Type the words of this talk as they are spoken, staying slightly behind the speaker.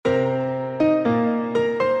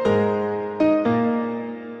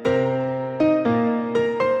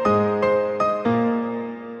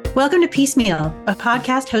Welcome to Piecemeal, a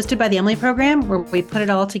podcast hosted by the Emily Program where we put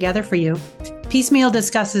it all together for you. Piecemeal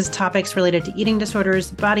discusses topics related to eating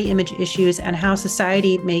disorders, body image issues, and how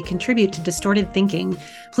society may contribute to distorted thinking.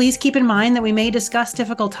 Please keep in mind that we may discuss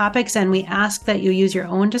difficult topics, and we ask that you use your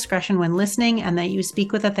own discretion when listening and that you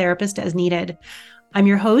speak with a therapist as needed. I'm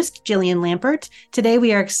your host, Jillian Lampert. Today,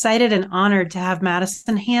 we are excited and honored to have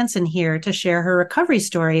Madison Hanson here to share her recovery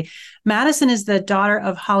story. Madison is the daughter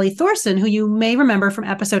of Holly Thorssen, who you may remember from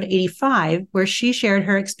episode 85, where she shared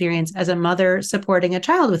her experience as a mother supporting a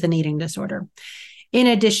child with an eating disorder. In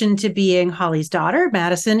addition to being Holly's daughter,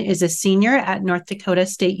 Madison is a senior at North Dakota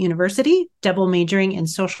State University, double majoring in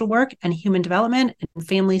social work and human development and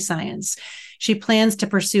family science. She plans to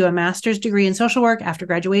pursue a master's degree in social work after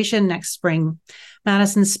graduation next spring.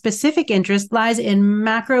 Madison's specific interest lies in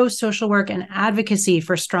macro social work and advocacy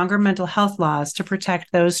for stronger mental health laws to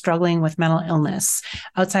protect those struggling with mental illness.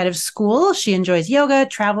 Outside of school, she enjoys yoga,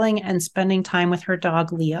 traveling, and spending time with her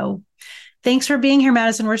dog, Leo. Thanks for being here,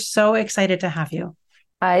 Madison. We're so excited to have you.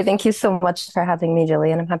 Hi, thank you so much for having me,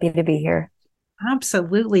 Jillian. I'm happy to be here.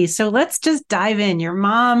 Absolutely. So let's just dive in. Your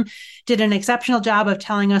mom did an exceptional job of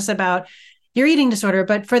telling us about your eating disorder,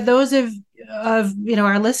 but for those of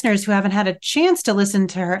our listeners who haven't had a chance to listen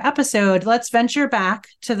to her episode, let's venture back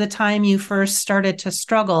to the time you first started to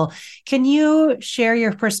struggle. Can you share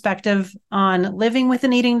your perspective on living with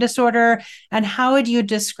an eating disorder, and how would you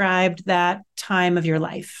describe that time of your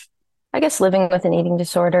life? I guess living with an eating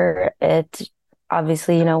disorder, it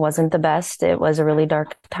obviously, wasn't the best. It was a really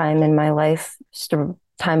dark time in my life, just a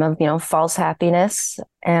time of, false happiness.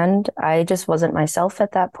 And I just wasn't myself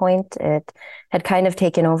at that point. It had kind of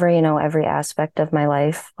taken over, every aspect of my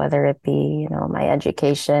life, whether it be, my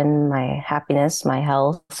education, my happiness, my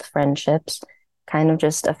health, friendships, kind of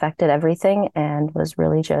just affected everything and was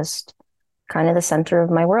really just kind of the center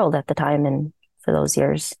of my world at the time and for those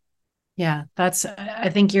years. Yeah, I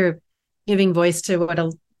think you're giving voice to what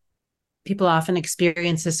people often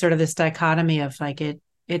experience as sort of this dichotomy of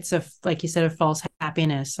it's like you said, a false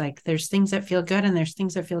happiness. Like there's things that feel good and there's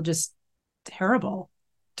things that feel just terrible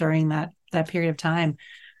during that period of time.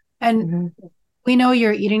 And we know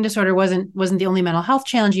your eating disorder wasn't the only mental health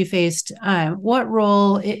challenge you faced. What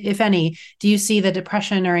role, if any, do you see the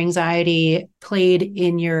depression or anxiety played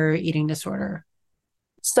in your eating disorder?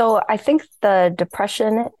 So I think the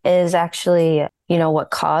depression is actually,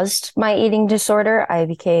 what caused my eating disorder. I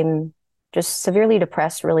became just severely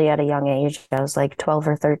depressed really at a young age. I was like 12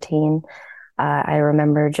 or 13. I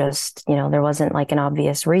remember just, there wasn't like an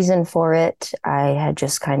obvious reason for it. I had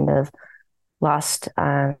just kind of lost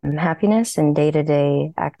happiness in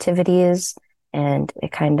day-to-day activities. And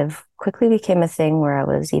it kind of quickly became a thing where I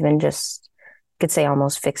was even just, could say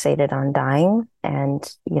almost fixated on dying. And,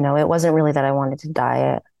 it wasn't really that I wanted to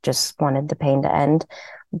die. I just wanted the pain to end.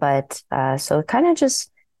 But so it kind of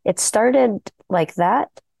it started like that.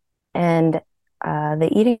 And the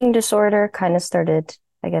eating disorder kind of started,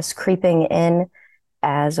 I guess, creeping in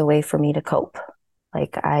as a way for me to cope.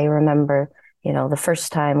 Like I remember, the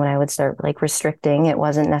first time when I would start like restricting, it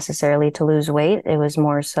wasn't necessarily to lose weight. It was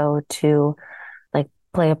more so to like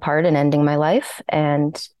play a part in ending my life.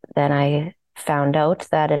 And then I found out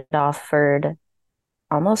that it offered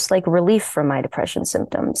almost like relief from my depression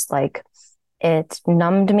symptoms. Like it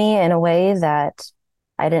numbed me in a way that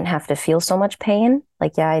I didn't have to feel so much pain.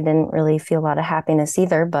 Like, yeah, I didn't really feel a lot of happiness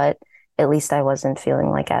either, but at least I wasn't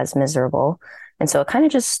feeling like as miserable. And so it kind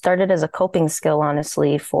of just started as a coping skill,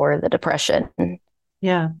 honestly, for the depression.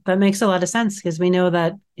 Yeah, that makes a lot of sense because we know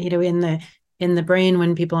that, in the brain,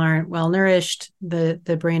 when people aren't well nourished,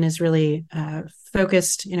 the brain is really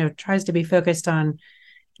focused, tries to be focused on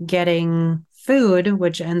getting food,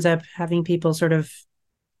 which ends up having people sort of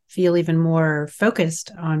feel even more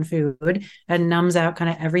focused on food and numbs out kind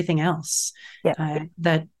of everything else. Yeah.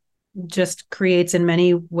 That just creates, in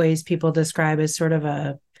many ways, people describe as sort of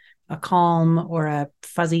a calm or a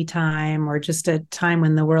fuzzy time, or just a time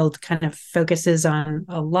when the world kind of focuses on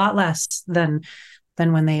a lot less than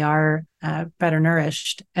when they are better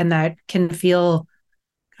nourished. And that can feel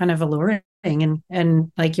kind of alluring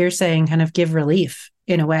and like you're saying, kind of give relief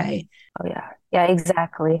in a way. Oh, yeah. Yeah,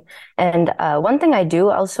 exactly. And one thing I do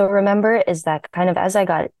also remember is that kind of as I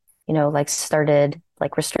got, started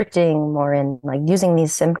like restricting more and like using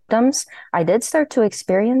these symptoms, I did start to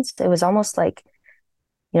experience, it was almost like,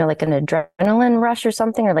 like an adrenaline rush or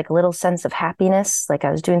something, or like a little sense of happiness, like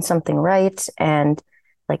I was doing something right. And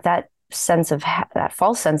like that sense of that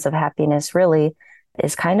false sense of happiness really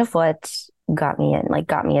is kind of what got me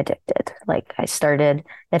addicted. Like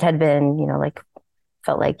it had been, like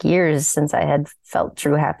felt like years since I had felt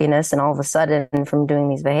true happiness. And all of a sudden, from doing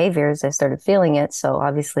these behaviors, I started feeling it. So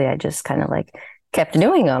obviously, I just kind of like kept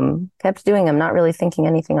doing them, not really thinking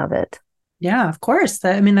anything of it. Yeah, of course.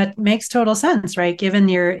 That makes total sense, right? Given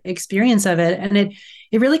your experience of it. And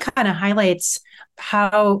it really kind of highlights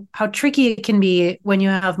how tricky it can be when you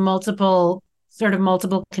have multiple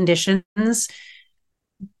conditions,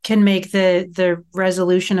 can make the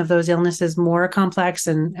resolution of those illnesses more complex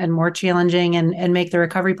and more challenging, and make the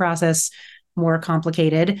recovery process more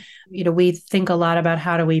complicated. We think a lot about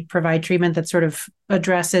how do we provide treatment that sort of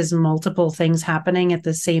addresses multiple things happening at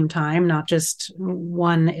the same time, not just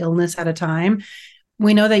one illness at a time.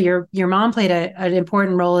 We know that your mom played an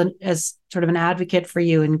important role as sort of an advocate for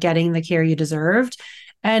you in getting the care you deserved.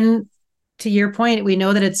 And to your point, we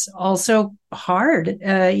know that it's also hard.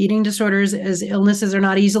 Eating disorders as illnesses are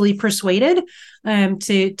not easily persuaded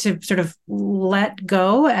to sort of let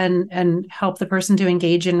go and help the person to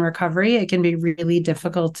engage in recovery. It can be really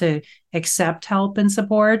difficult to accept help and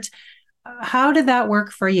support. How did that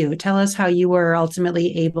work for you? Tell us how you were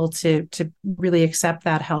ultimately able to really accept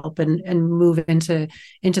that help and move into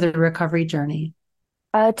the recovery journey.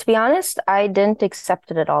 To be honest, I didn't accept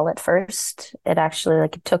it at all at first. It actually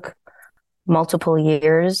it took multiple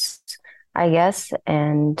years, I guess.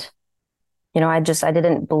 And, I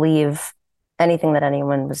didn't believe anything that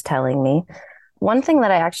anyone was telling me. One thing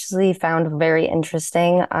that I actually found very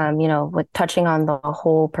interesting, with touching on the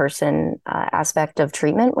whole person aspect of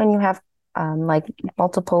treatment when you have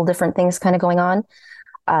multiple different things kind of going on,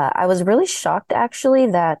 I was really shocked actually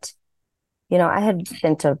that I had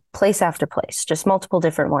been to place after place, just multiple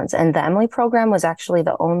different ones. And the Emily program was actually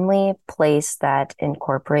the only place that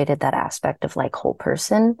incorporated that aspect of whole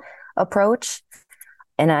person approach.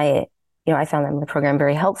 And I found the Emily program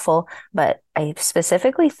very helpful, but I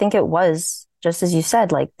specifically think it was, just as you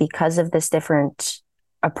said, because of this different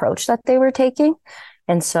approach that they were taking.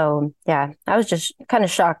 And so, yeah, I was just kind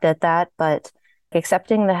of shocked at that, but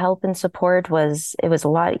accepting the help and support was a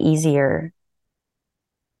lot easier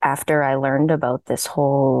after I learned about this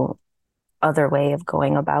whole other way of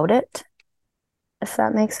going about it, if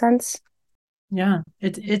that makes sense. Yeah,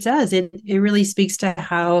 it does. It really speaks to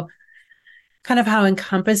how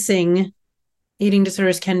encompassing eating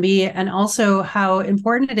disorders can be, and also how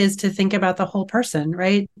important it is to think about the whole person,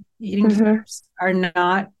 right? Eating disorders are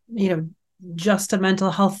not, just a mental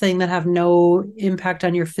health thing that have no impact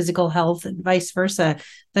on your physical health, and vice versa.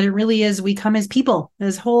 That it really is, we come as people,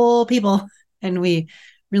 as whole people, and we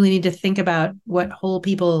really need to think about what whole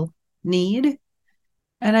people need.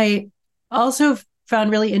 And I also found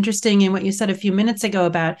really interesting in what you said a few minutes ago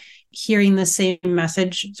about hearing the same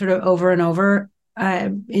message sort of over and over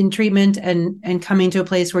in treatment, and coming to a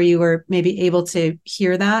place where you were maybe able to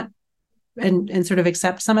hear that and sort of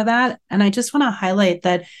accept some of that. And I just want to highlight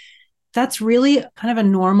that that's really kind of a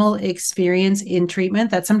normal experience in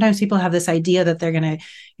treatment, that sometimes people have this idea that they're going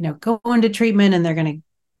to, go into treatment and they're going to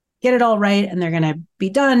get it all right and they're going to be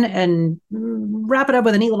done and wrap it up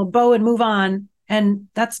with a neat little bow and move on. And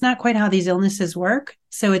that's not quite how these illnesses work.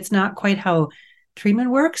 So it's not quite how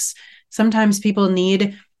treatment works. Sometimes people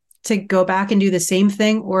need to go back and do the same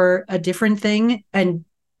thing or a different thing and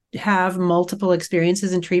have multiple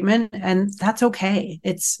experiences in treatment. And that's okay.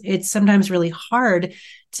 It's sometimes really hard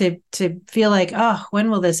to feel like, oh,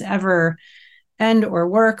 when will this ever end or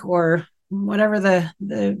work, or whatever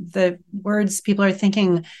the words people are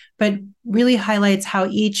thinking, but really highlights how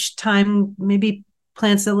each time maybe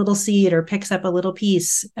plants a little seed or picks up a little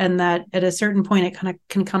piece, and that at a certain point it kind of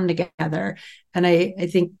can come together. And I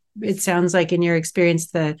think it sounds like in your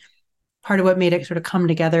experience, the part of what made it sort of come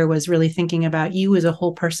together was really thinking about you as a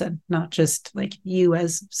whole person, not just you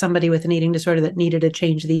as somebody with an eating disorder that needed to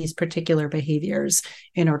change these particular behaviors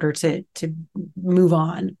in order to move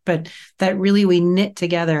on, but that really we knit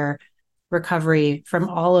together recovery from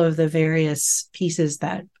all of the various pieces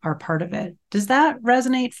that are part of it. Does that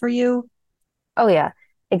resonate for you? Oh, yeah,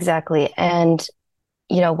 exactly. And,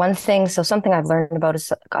 one thing, so something I've learned about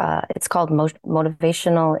is it's called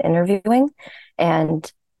motivational interviewing. And,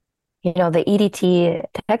 the EDT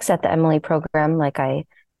techs at the Emily program, I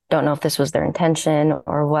don't know if this was their intention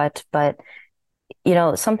or what, but,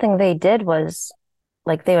 something they did was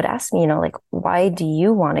they would ask me, why do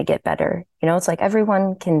you want to get better? It's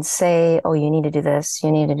everyone can say, oh, you need to do this,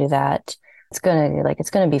 you need to do that. It's going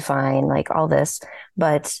to be fine, all this.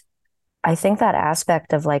 But I think that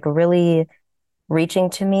aspect of really reaching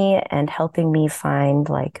to me and helping me find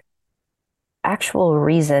actual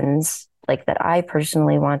reasons that I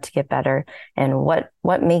personally want to get better, and what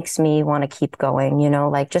makes me want to keep going,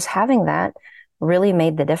 just having that really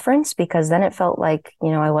made the difference, because then it felt I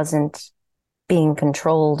wasn't being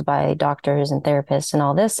controlled by doctors and therapists and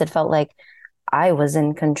all this. It felt like I was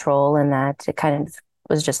in control, and that it kind of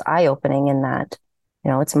was just eye-opening in that,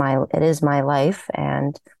 it is my life,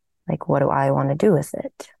 and like, what do I want to do with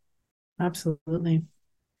it? Absolutely.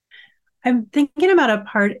 I'm thinking about a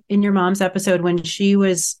part in your mom's episode when she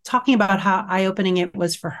was talking about how eye-opening it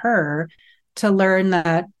was for her to learn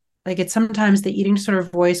that, like, it's sometimes the eating disorder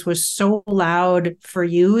voice was so loud for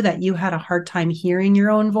you that you had a hard time hearing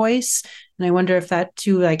your own voice. And I wonder if that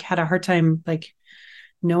too, like, had a hard time, like,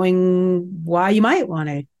 knowing why you might want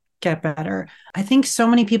to get better. I think so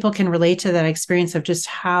many people can relate to that experience of just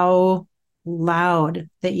how loud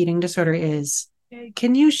the eating disorder is.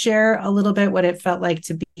 Can you share a little bit what it felt like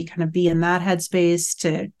to be in that headspace,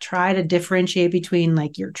 to try to differentiate between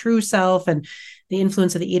like your true self and the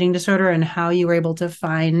influence of the eating disorder, and how you were able to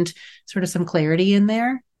find sort of some clarity in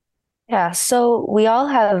there? Yeah, so we all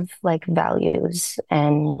have like values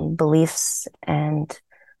and beliefs, and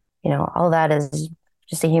all that is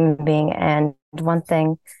just a human being. And one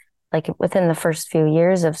thing, like within the first few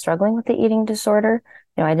years of struggling with the eating disorder,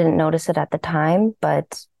 I didn't notice it at the time,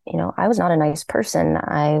 but I was not a nice person.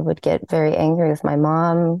 I would get very angry with my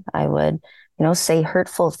mom. I would, say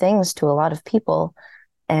hurtful things to a lot of people.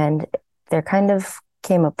 And there kind of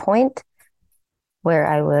came a point where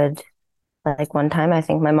I would, like one time, I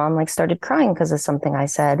think my mom like started crying because of something I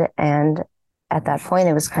said. And at that point,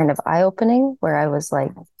 it was kind of eye-opening, where I was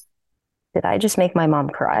like, did I just make my mom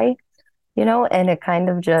cry? And it kind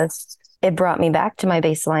of it brought me back to my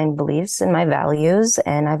baseline beliefs and my values.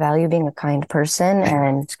 And I value being a kind person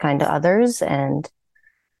and kind to others. And,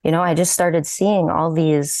 I just started seeing all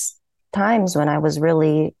these times when I was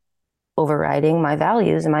really overriding my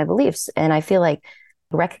values and my beliefs. And I feel like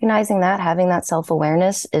recognizing that, having that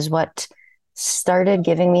self-awareness is what started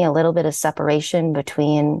giving me a little bit of separation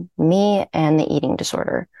between me and the eating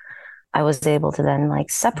disorder. I was able to then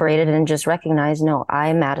like separate it and just recognize, no,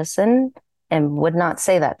 I'm Madison, and would not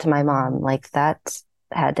say that to my mom. Like that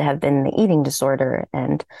had to have been the eating disorder.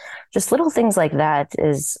 And just little things like that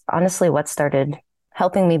is honestly what started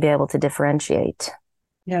helping me be able to differentiate.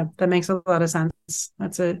 Yeah, that makes a lot of sense.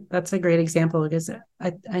 That's a great example, because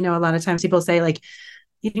I know a lot of times people say like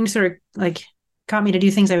eating disorder like got me to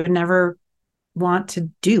do things I would never want to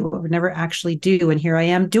do, I would never actually do. And here I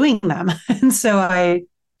am doing them. And so I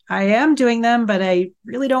am doing them, but I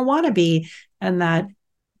really don't want to be. And that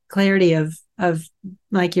clarity of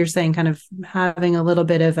like you're saying, kind of having a little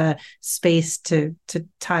bit of a space to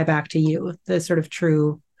tie back to you, the sort of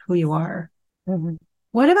true who you are. Mm-hmm.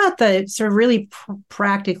 What about the sort of really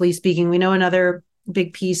practically speaking, we know another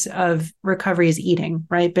big piece of recovery is eating,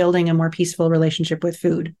 right? Building a more peaceful relationship with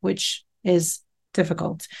food, which is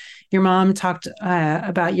difficult. Your mom talked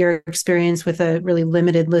about your experience with a really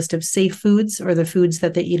limited list of safe foods, or the foods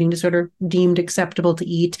that the eating disorder deemed acceptable to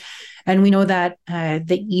eat. And we know that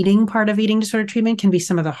the eating part of eating disorder treatment can be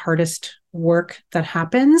some of the hardest work that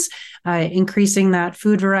happens. Increasing that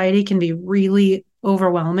food variety can be really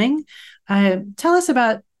overwhelming. Tell us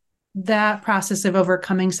about that process of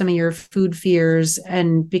overcoming some of your food fears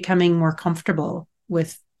and becoming more comfortable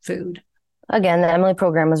with food. Again, the Emily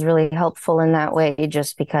program was really helpful in that way,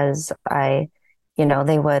 just because they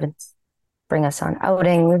would bring us on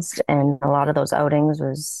outings, and a lot of those outings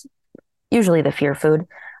was usually the fear food.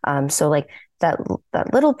 So like that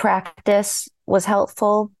little practice was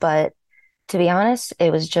helpful, but to be honest,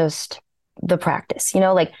 it was just the practice,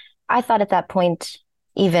 like I thought at that point,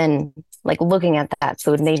 even like looking at that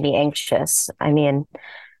food made me anxious. I mean,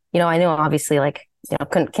 I know obviously like,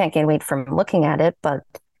 can't gain weight from looking at it, but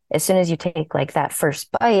as soon as you take like that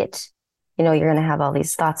first bite, you're going to have all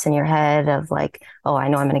these thoughts in your head of like, oh, I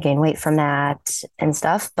know I'm going to gain weight from that and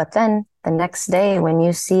stuff. But then the next day, when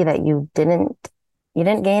you see that you didn't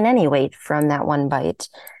gain any weight from that one bite,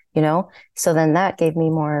 so then that gave me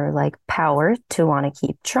more like power to want to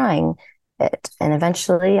keep trying it. And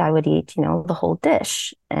eventually I would eat, the whole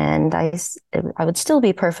dish, and I would still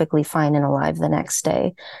be perfectly fine and alive the next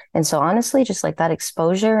day. And so honestly, just like that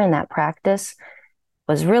exposure and that practice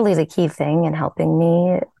was really the key thing in helping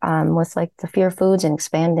me with like the fear foods and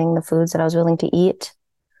expanding the foods that I was willing to eat.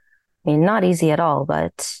 I mean, not easy at all,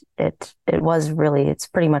 but it's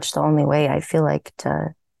pretty much the only way I feel like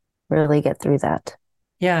to really get through that.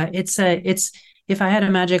 Yeah, it's if I had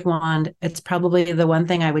a magic wand, it's probably the one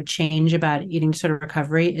thing I would change about eating disorder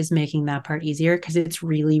recovery is making that part easier, because it's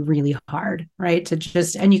really, really hard, right?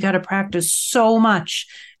 And you got to practice so much,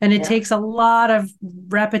 and it takes a lot of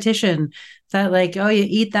repetition. That like, oh, you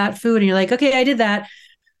eat that food and you're like, okay, I did that.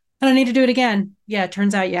 I don't need to do it again. Yeah, it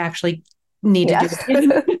turns out you actually need to do it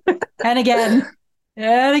again and again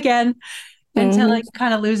and again. until Hmm. it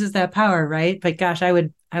kind of loses that power, right? But gosh, I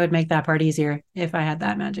would make that part easier if I had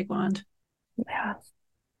that magic wand. Yeah.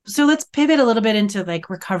 So let's pivot a little bit into like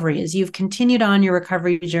recovery as you've continued on your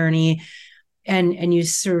recovery journey and you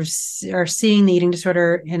sort of are seeing the eating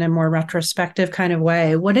disorder in a more retrospective kind of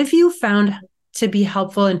way. What have you found to be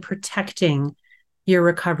helpful in protecting your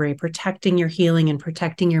recovery, protecting your healing, and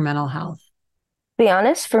protecting your mental health? To be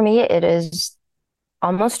honest, for me, it is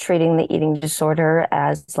almost treating the eating disorder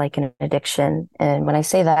as like an addiction. And when I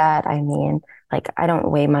say that, I mean, like, I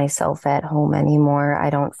don't weigh myself at home anymore. I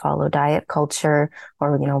don't follow diet culture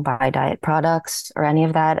or, buy diet products or any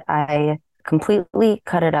of that. I completely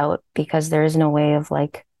cut it out because there is no way of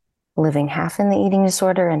like living half in the eating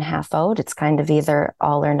disorder and half out. It's kind of either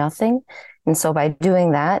all or nothing. And so by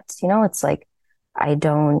doing that, it's like I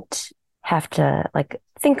don't have to like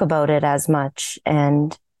think about it as much.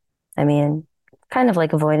 And I mean, kind of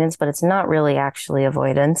like avoidance, but it's not really actually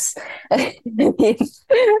avoidance. I mean, at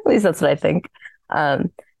least that's what I think.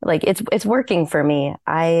 Like it's working for me.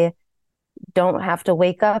 I don't have to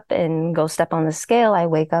wake up and go step on the scale. I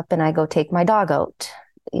wake up and I go take my dog out.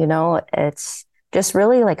 It's just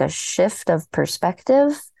really like a shift of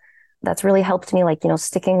perspective that's really helped me, like,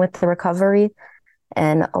 sticking with the recovery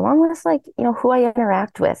and along with like, who I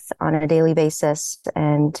interact with on a daily basis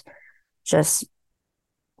and just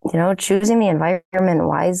choosing the environment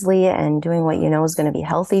wisely and doing what is going to be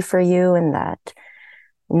healthy for you, and that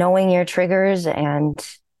knowing your triggers and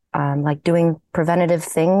like doing preventative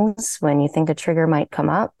things when you think a trigger might come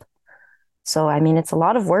up. So, I mean, it's a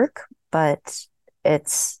lot of work, but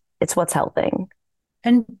it's what's helping.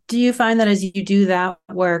 And do you find that as you do that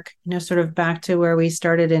work, sort of back to where we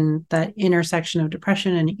started in that intersection of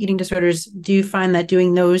depression and eating disorders, do you find that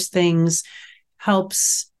doing those things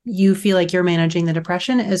helps you feel like you're managing the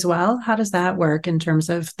depression as well? How does that work in terms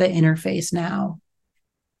of the interface now?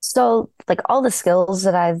 So, like all the skills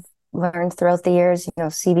that I've learned throughout the years,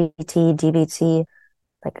 CBT, DBT,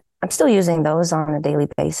 like I'm still using those on a daily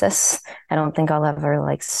basis. I don't think I'll ever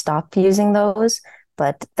like stop using those,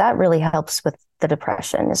 but that really helps with the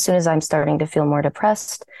depression. As soon as I'm starting to feel more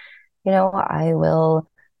depressed, I will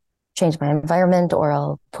change my environment or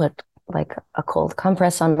I'll put like a cold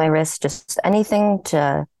compress on my wrist, just anything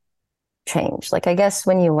to change. Like, I guess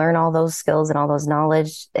when you learn all those skills and all those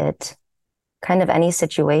knowledge, it kind of any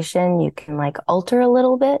situation you can like alter a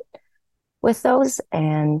little bit with those.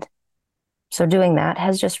 And so doing that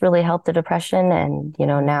has just really helped the depression. And,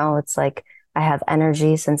 now it's like I have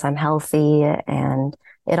energy since I'm healthy, and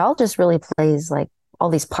it all just really plays like all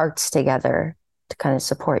these parts together to kind of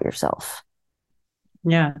support yourself.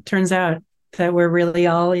 Yeah, turns out that we're really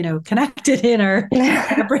all, connected in our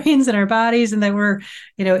brains and our bodies, and that we're,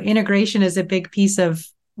 integration is a big piece of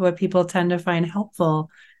what people tend to find helpful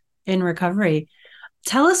in recovery.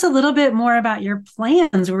 Tell us a little bit more about your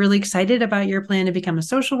plans. We're really excited about your plan to become a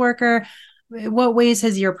social worker. What ways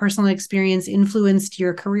has your personal experience influenced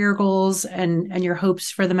your career goals and your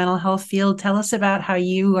hopes for the mental health field? Tell us about how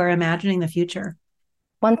you are imagining the future.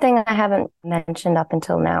 One thing I haven't mentioned up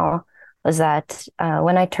until now was that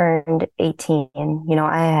when I turned 18,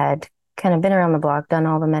 I had kind of been around the block, done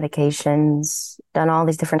all the medications, done all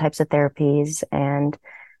these different types of therapies, and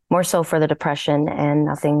more so for the depression, and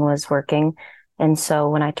nothing was working. And so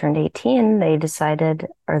when I turned 18, they decided,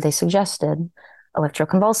 or they suggested,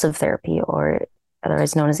 electroconvulsive therapy, or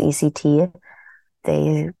otherwise known as ECT.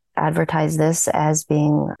 They advertised this as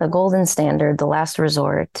being the golden standard, the last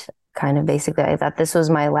resort, kind of basically. I thought this was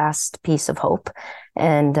my last piece of hope.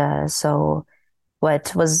 And so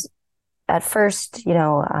what was at first,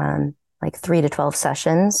 like 3 to 12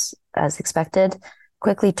 sessions as expected,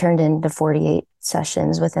 quickly turned into 48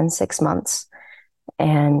 sessions within 6 months.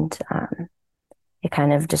 And it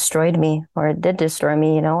kind of destroyed me, or it did destroy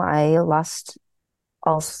me. I lost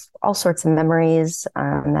all sorts of memories.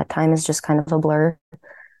 That time is just kind of a blur.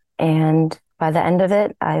 And by the end of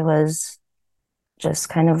it, I was just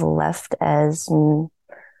kind of left as an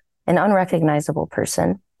unrecognizable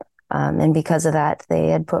person. And because of that, they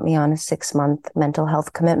had put me on a 6-month mental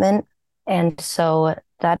health commitment. And so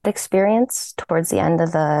that experience towards the end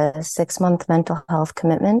of the 6-month mental health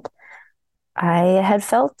commitment, I had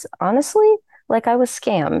felt honestly like I was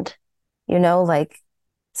scammed, like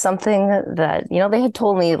something that, they had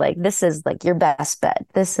told me like, this is like your best bet.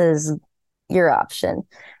 This is your option.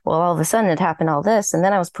 Well, all of a sudden it happened all this. And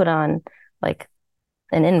then I was put on like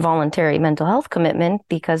an involuntary mental health commitment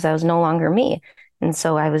because I was no longer me. And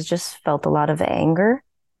so I was just felt a lot of anger,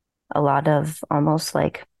 a lot of almost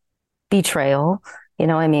like betrayal.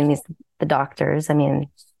 I mean, the doctors, I mean,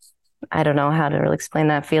 I don't know how to really explain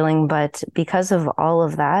that feeling, but because of all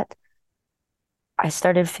of that, I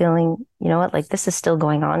started feeling, you know what, like this is still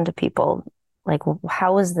going on to people. Like,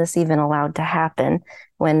 how is this even allowed to happen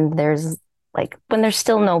when there's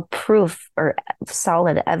still no proof or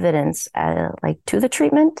solid evidence, like to the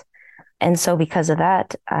treatment? And so because of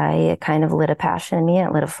that, I kind of lit a passion in me.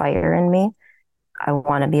 It lit a fire in me. I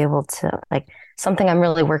want to be able to, like, something I'm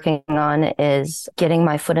really working on is getting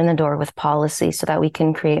my foot in the door with policy so that we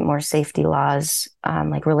can create more safety laws,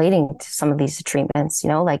 like relating to some of these treatments.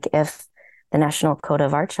 Like if the National Code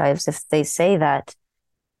of Archives, if they say that,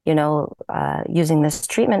 using this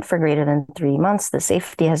treatment for greater than 3 months, the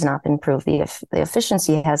safety has not been proved, the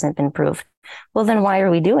efficiency hasn't been proved. Well, then why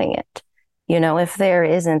are we doing it? If there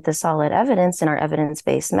isn't the solid evidence in our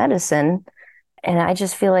evidence-based medicine, and I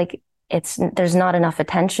just feel like there's not enough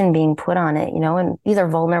attention being put on it, and these are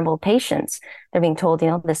vulnerable patients. They're being told,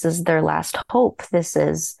 this is their last hope. This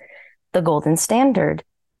is the golden standard.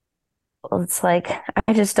 Well, it's like,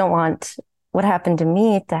 I just don't want what happened to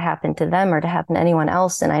me to happen to them or to happen to anyone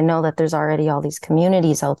else. And I know that there's already all these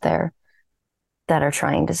communities out there that are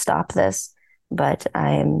trying to stop this,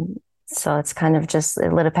 so it's kind of just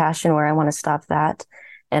a lit a passion where I want to stop that.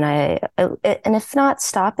 And if not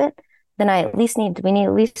stop it, then we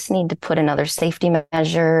at least need to put another safety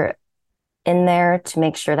measure in there to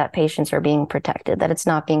make sure that patients are being protected, that it's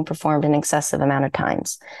not being performed an excessive amount of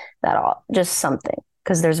times, just something,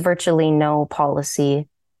 because there's virtually no policy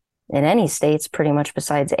in any states, pretty much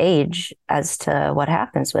besides age, as to what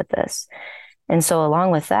happens with this. And so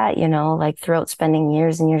along with that, like throughout spending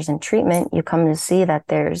years and years in treatment, you come to see that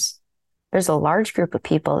there's a large group of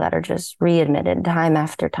people that are just readmitted time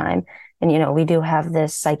after time. And, we do have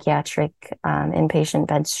this psychiatric inpatient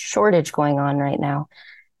bed shortage going on right now.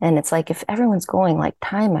 And it's like, if everyone's going like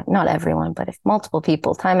not everyone, but if multiple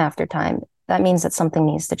people time after time, that means that something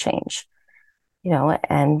needs to change,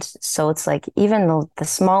 and so it's like, even the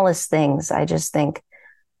smallest things, I just think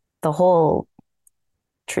the whole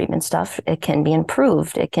treatment stuff, it can be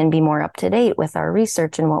improved. It can be more up to date with our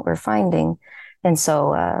research and what we're finding. And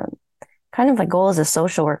so kind of my goal as a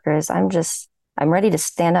social worker is I'm ready to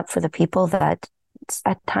stand up for the people that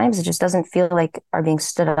at times it just doesn't feel like are being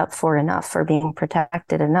stood up for enough or being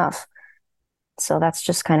protected enough. So that's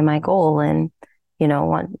just kind of my goal. And,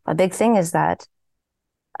 a big thing is that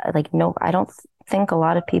no, I don't think a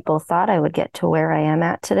lot of people thought I would get to where I am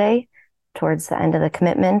at today. Towards the end of the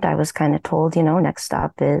commitment, I was kind of told, next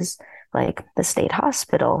stop is like the state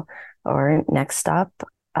hospital, or next stop,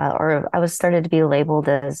 or I was started to be labeled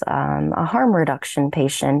as a harm reduction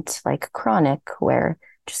patient, like chronic, where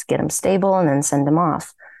just get them stable and then send them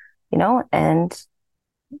off, and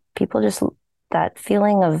people just, that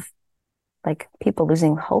feeling of like people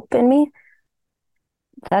losing hope in me,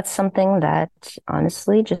 that's something that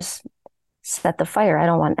honestly just set the fire. I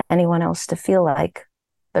don't want anyone else to feel like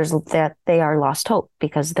that they are lost hope,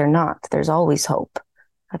 because they're not. There's always hope.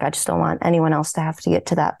 Like, I just don't want anyone else to have to get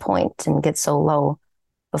to that point and get so low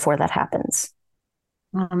before that happens.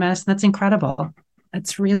 Oh, Madison, that's incredible.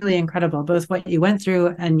 That's really incredible, both what you went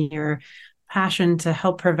through and your passion to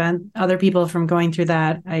help prevent other people from going through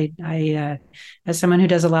that. I as someone who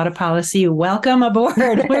does a lot of policy, welcome aboard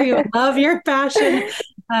where you love your passion.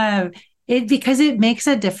 Because it makes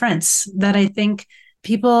a difference, that I think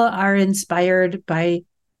people are inspired by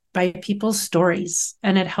people's stories,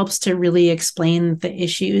 and it helps to really explain the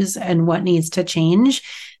issues and what needs to change.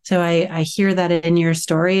 So I hear that in your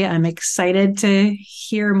story. I'm excited to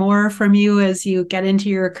hear more from you as you get into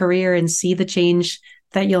your career and see the change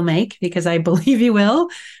that you'll make, because I believe you will.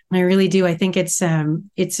 And I really do. I think it's a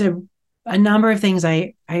number of things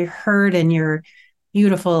I heard in your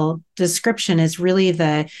beautiful description is really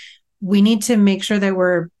we need to make sure that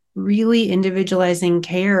we're really individualizing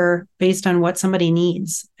care based on what somebody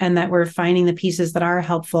needs, and that we're finding the pieces that are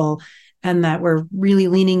helpful, and that we're really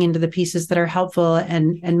leaning into the pieces that are helpful.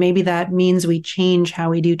 And maybe that means we change how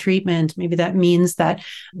we do treatment. Maybe that means that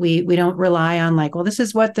we don't rely on like, well, this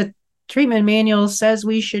is what the treatment manual says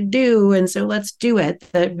we should do, and so let's do it.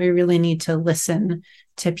 That we really need to listen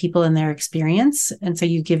to people and their experience. And so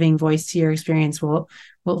you giving voice to your experience will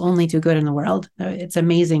only do good in the world. It's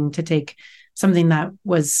amazing to take something that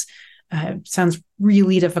was sounds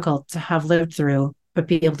really difficult to have lived through, but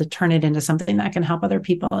be able to turn it into something that can help other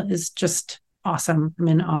people is just awesome. I'm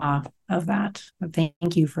in awe of that.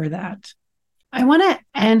 Thank you for that. I want to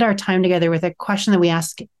end our time together with a question that we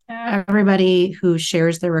ask everybody who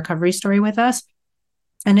shares their recovery story with us.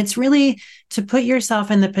 And it's really to put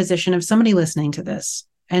yourself in the position of somebody listening to this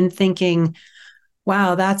and thinking,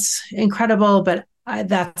 wow, that's incredible, but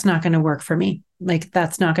that's not going to work for me. Like,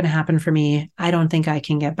 that's not going to happen for me. I don't think I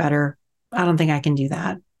can get better. I don't think I can do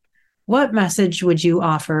that. What message would you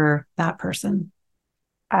offer that person?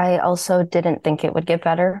 I also didn't think it would get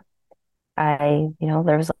better.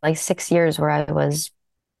 There was like 6 years where I was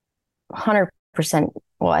 100%,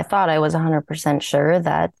 well, I thought I was 100% sure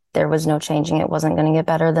that there was no changing. It wasn't going to get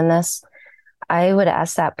better than this. I would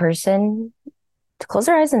ask that person to close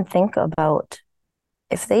their eyes and think about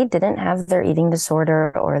if they didn't have their eating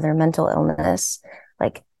disorder or their mental illness,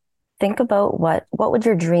 like think about what would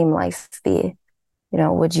your dream life be?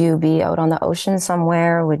 Would you be out on the ocean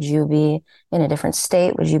somewhere? Would you be in a different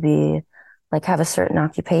state? Would you be like have a certain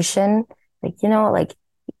occupation?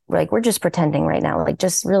 Like we're just pretending right now, like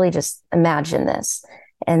just really just imagine this.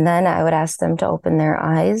 And then I would ask them to open their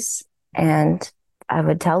eyes and I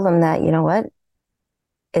would tell them that, you know what,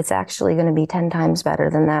 it's actually going to be 10 times better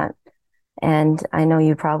than that. And I know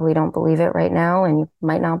you probably don't believe it right now and you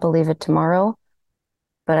might not believe it tomorrow,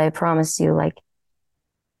 but I promise you, like,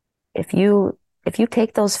 if you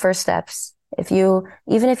take those first steps, even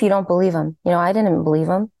if you don't believe them, I didn't believe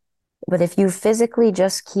them, but if you physically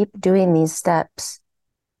just keep doing these steps,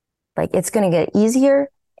 like it's going to get easier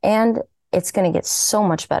and it's going to get so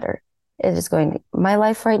much better. It is going to, my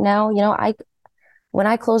life right now, when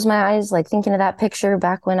I close my eyes, like thinking of that picture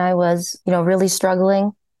back when I was, really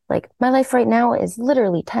struggling, like my life right now is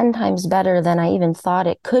literally 10 times better than I even thought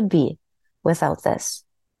it could be without this.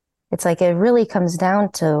 It's like, it really comes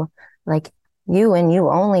down to like you and you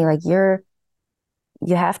only, like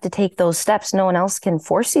you have to take those steps. No one else can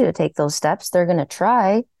force you to take those steps. They're going to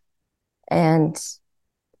try and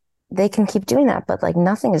they can keep doing that, but like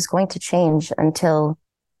nothing is going to change until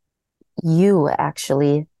you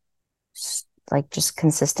actually like just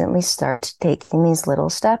consistently start taking these little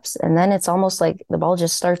steps. And then it's almost like the ball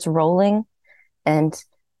just starts rolling and,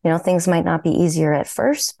 things might not be easier at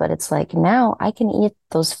first, but it's like now I can eat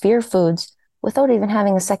those fear foods without even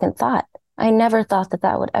having a second thought. I never thought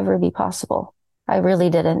that would ever be possible. I really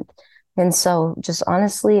didn't. And so just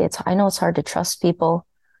honestly, I know it's hard to trust people,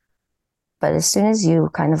 but as soon as you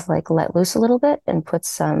kind of like let loose a little bit and put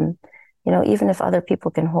some, even if other people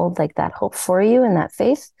can hold like that hope for you and that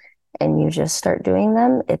faith, and you just start doing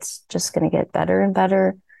them, it's just going to get better and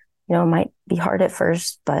better. It might be hard at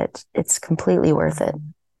first, but it's completely worth it.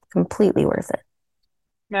 Completely worth it.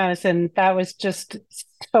 Madison, that was just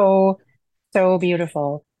so, so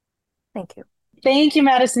beautiful. Thank you. Thank you,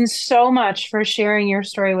 Madison, so much for sharing your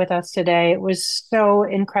story with us today. It was so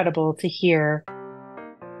incredible to hear.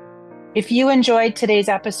 If you enjoyed today's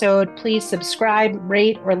episode, please subscribe,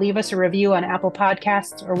 rate, or leave us a review on Apple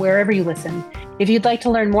Podcasts or wherever you listen. If you'd like to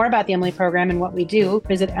learn more about the Emily Program and what we do,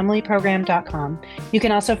 visit emilyprogram.com. You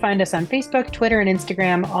can also find us on Facebook, Twitter, and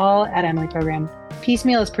Instagram, all at Emily Program.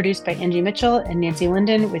 Piecemeal is produced by Angie Mitchell and Nancy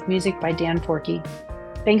Linden with music by Dan Forkey.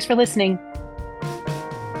 Thanks for listening.